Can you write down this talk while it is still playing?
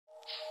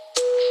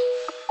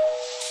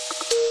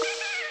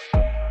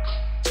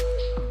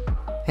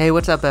Hey,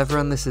 what's up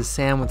everyone? This is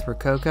Sam with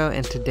Rokoko,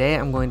 and today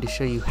I'm going to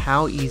show you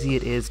how easy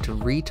it is to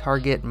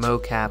retarget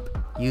mocap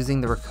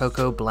using the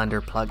Rokoko Blender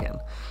plugin.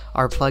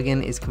 Our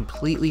plugin is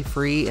completely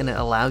free and it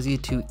allows you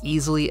to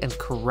easily and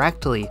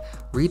correctly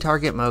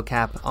retarget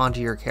mocap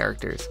onto your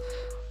characters.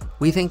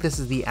 We think this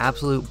is the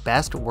absolute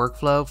best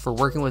workflow for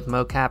working with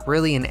mocap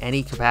really in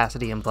any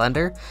capacity in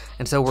Blender,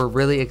 and so we're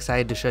really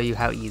excited to show you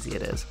how easy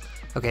it is.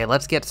 Okay,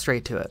 let's get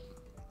straight to it.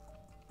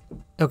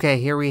 Okay,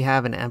 here we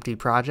have an empty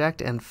project,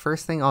 and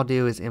first thing I'll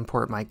do is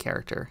import my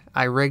character.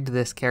 I rigged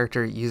this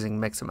character using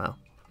Mixamo.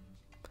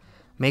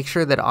 Make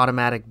sure that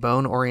automatic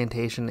bone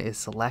orientation is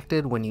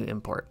selected when you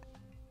import.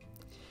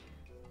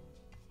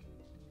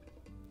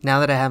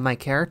 Now that I have my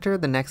character,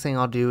 the next thing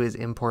I'll do is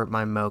import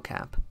my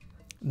mocap.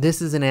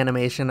 This is an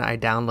animation I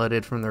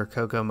downloaded from the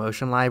Rokoko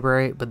Motion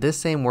Library, but this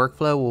same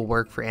workflow will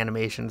work for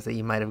animations that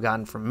you might have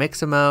gotten from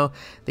Mixamo,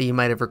 that you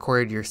might have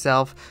recorded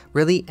yourself,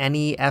 really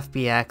any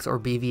FBX or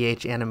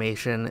BVH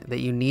animation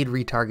that you need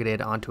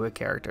retargeted onto a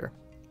character.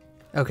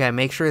 Okay,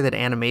 make sure that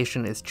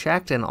animation is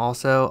checked and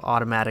also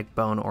automatic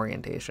bone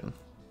orientation.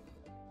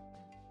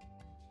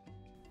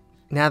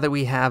 Now that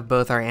we have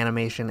both our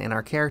animation and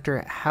our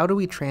character, how do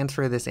we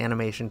transfer this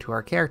animation to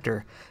our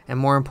character? And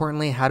more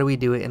importantly, how do we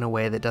do it in a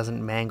way that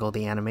doesn't mangle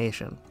the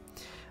animation?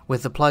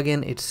 With the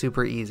plugin, it's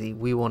super easy.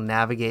 We will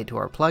navigate to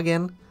our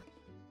plugin,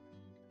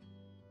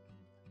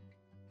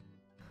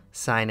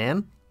 sign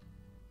in,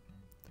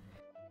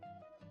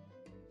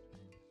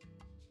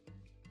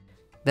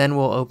 then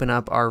we'll open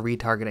up our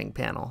retargeting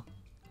panel.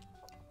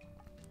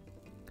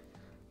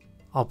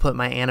 I'll put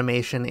my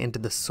animation into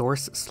the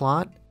source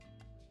slot,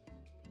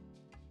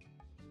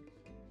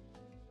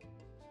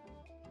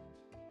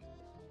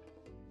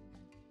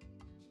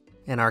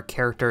 and our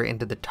character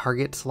into the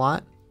target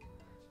slot.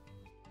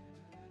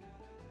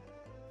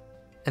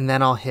 And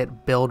then I'll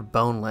hit build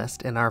bone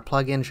list, and our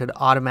plugin should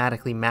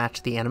automatically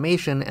match the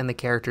animation and the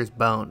character's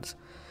bones.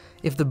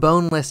 If the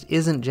bone list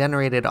isn't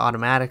generated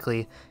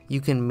automatically,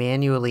 you can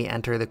manually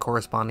enter the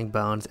corresponding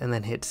bones and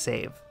then hit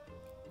save.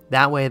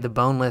 That way the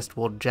bone list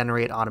will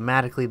generate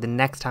automatically the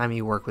next time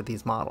you work with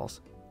these models.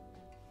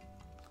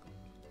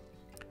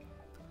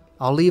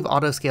 I'll leave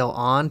auto scale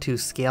on to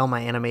scale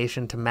my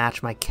animation to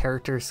match my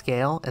character's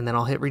scale, and then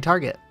I'll hit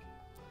retarget.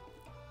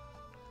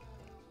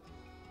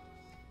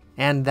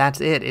 And that's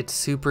it. It's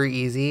super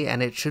easy,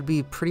 and it should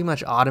be pretty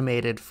much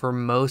automated for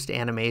most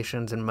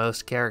animations and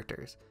most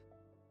characters.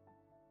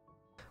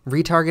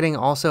 Retargeting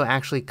also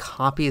actually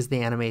copies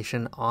the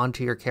animation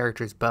onto your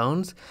character's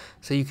bones,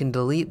 so you can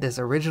delete this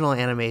original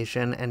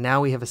animation, and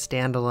now we have a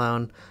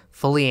standalone,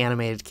 fully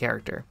animated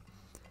character.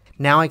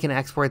 Now I can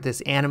export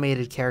this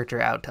animated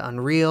character out to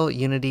Unreal,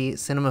 Unity,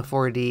 Cinema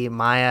 4D,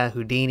 Maya,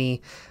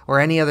 Houdini, or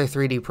any other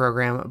 3D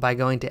program by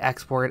going to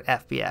Export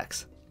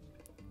FBX.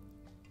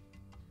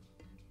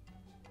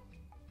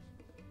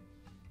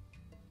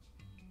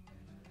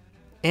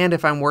 And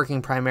if I'm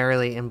working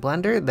primarily in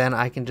Blender, then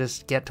I can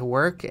just get to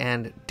work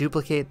and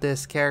duplicate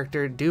this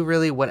character, do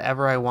really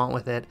whatever I want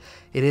with it.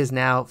 It is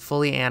now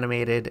fully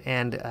animated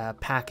and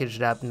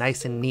packaged up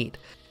nice and neat,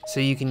 so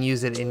you can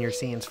use it in your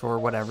scenes for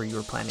whatever you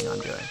were planning on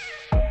doing.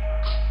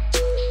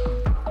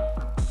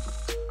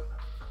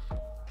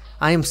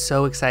 I am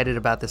so excited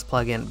about this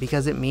plugin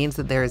because it means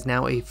that there is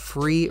now a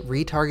free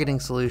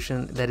retargeting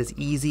solution that is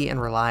easy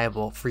and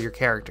reliable for your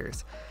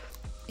characters.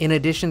 In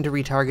addition to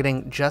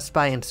retargeting, just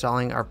by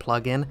installing our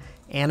plugin,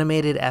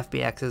 animated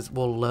FBXs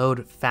will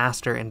load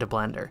faster into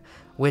Blender,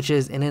 which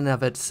is in and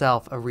of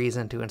itself a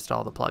reason to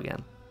install the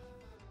plugin.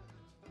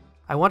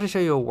 I want to show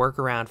you a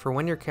workaround for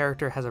when your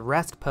character has a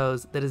rest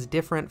pose that is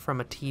different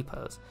from a T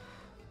pose.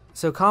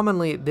 So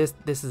commonly this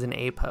is an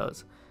A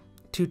pose.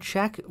 To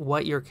check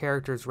what your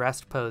character's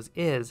rest pose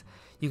is,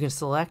 you can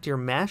select your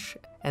mesh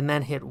and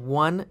then hit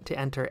 1 to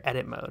enter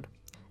edit mode.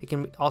 It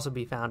can also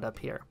be found up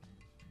here.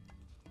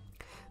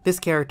 This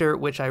character,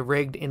 which I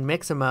rigged in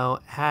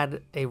Mixamo,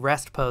 had a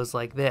rest pose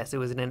like this. It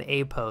was in an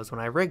A pose when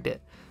I rigged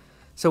it.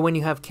 So when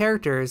you have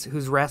characters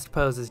whose rest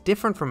pose is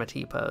different from a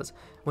T pose,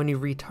 when you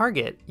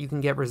retarget, you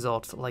can get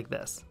results like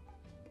this.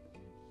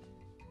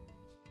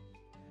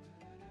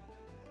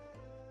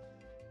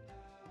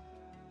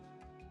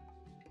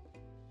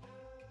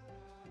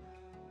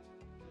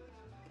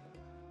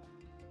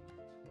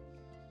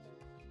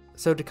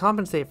 So to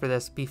compensate for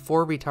this,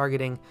 before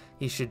retargeting,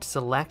 you should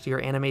select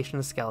your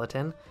animation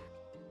skeleton,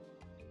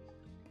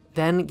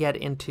 then get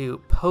into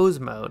pose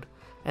mode,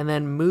 and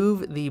then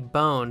move the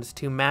bones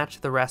to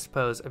match the rest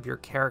pose of your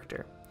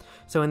character.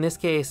 So in this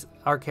case,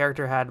 our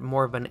character had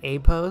more of an A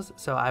pose,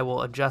 so I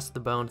will adjust the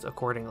bones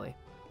accordingly.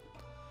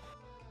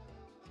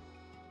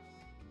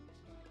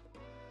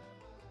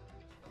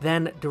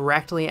 Then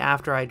directly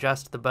after I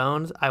adjust the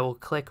bones, I will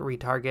click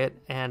retarget,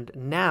 and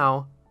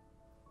now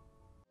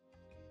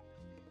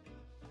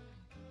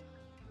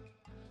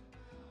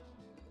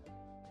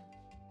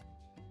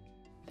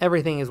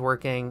everything is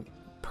working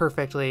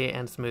perfectly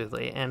and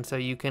smoothly, and so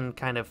you can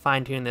kind of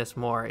fine-tune this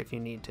more if you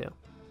need to.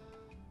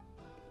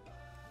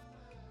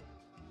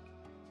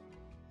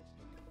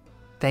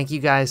 Thank you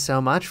guys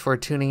so much for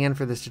tuning in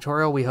for this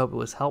tutorial. We hope it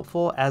was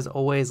helpful. As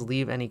always,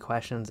 leave any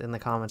questions in the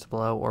comments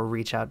below or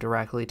reach out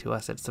directly to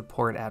us at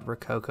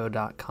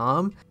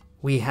support@rokoko.com.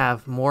 We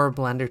have more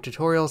Blender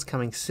tutorials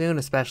coming soon,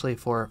 especially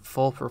for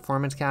full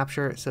performance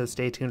capture, so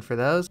stay tuned for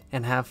those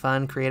and have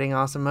fun creating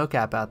awesome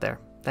mocap out there.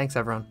 Thanks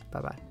everyone.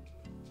 Bye-bye.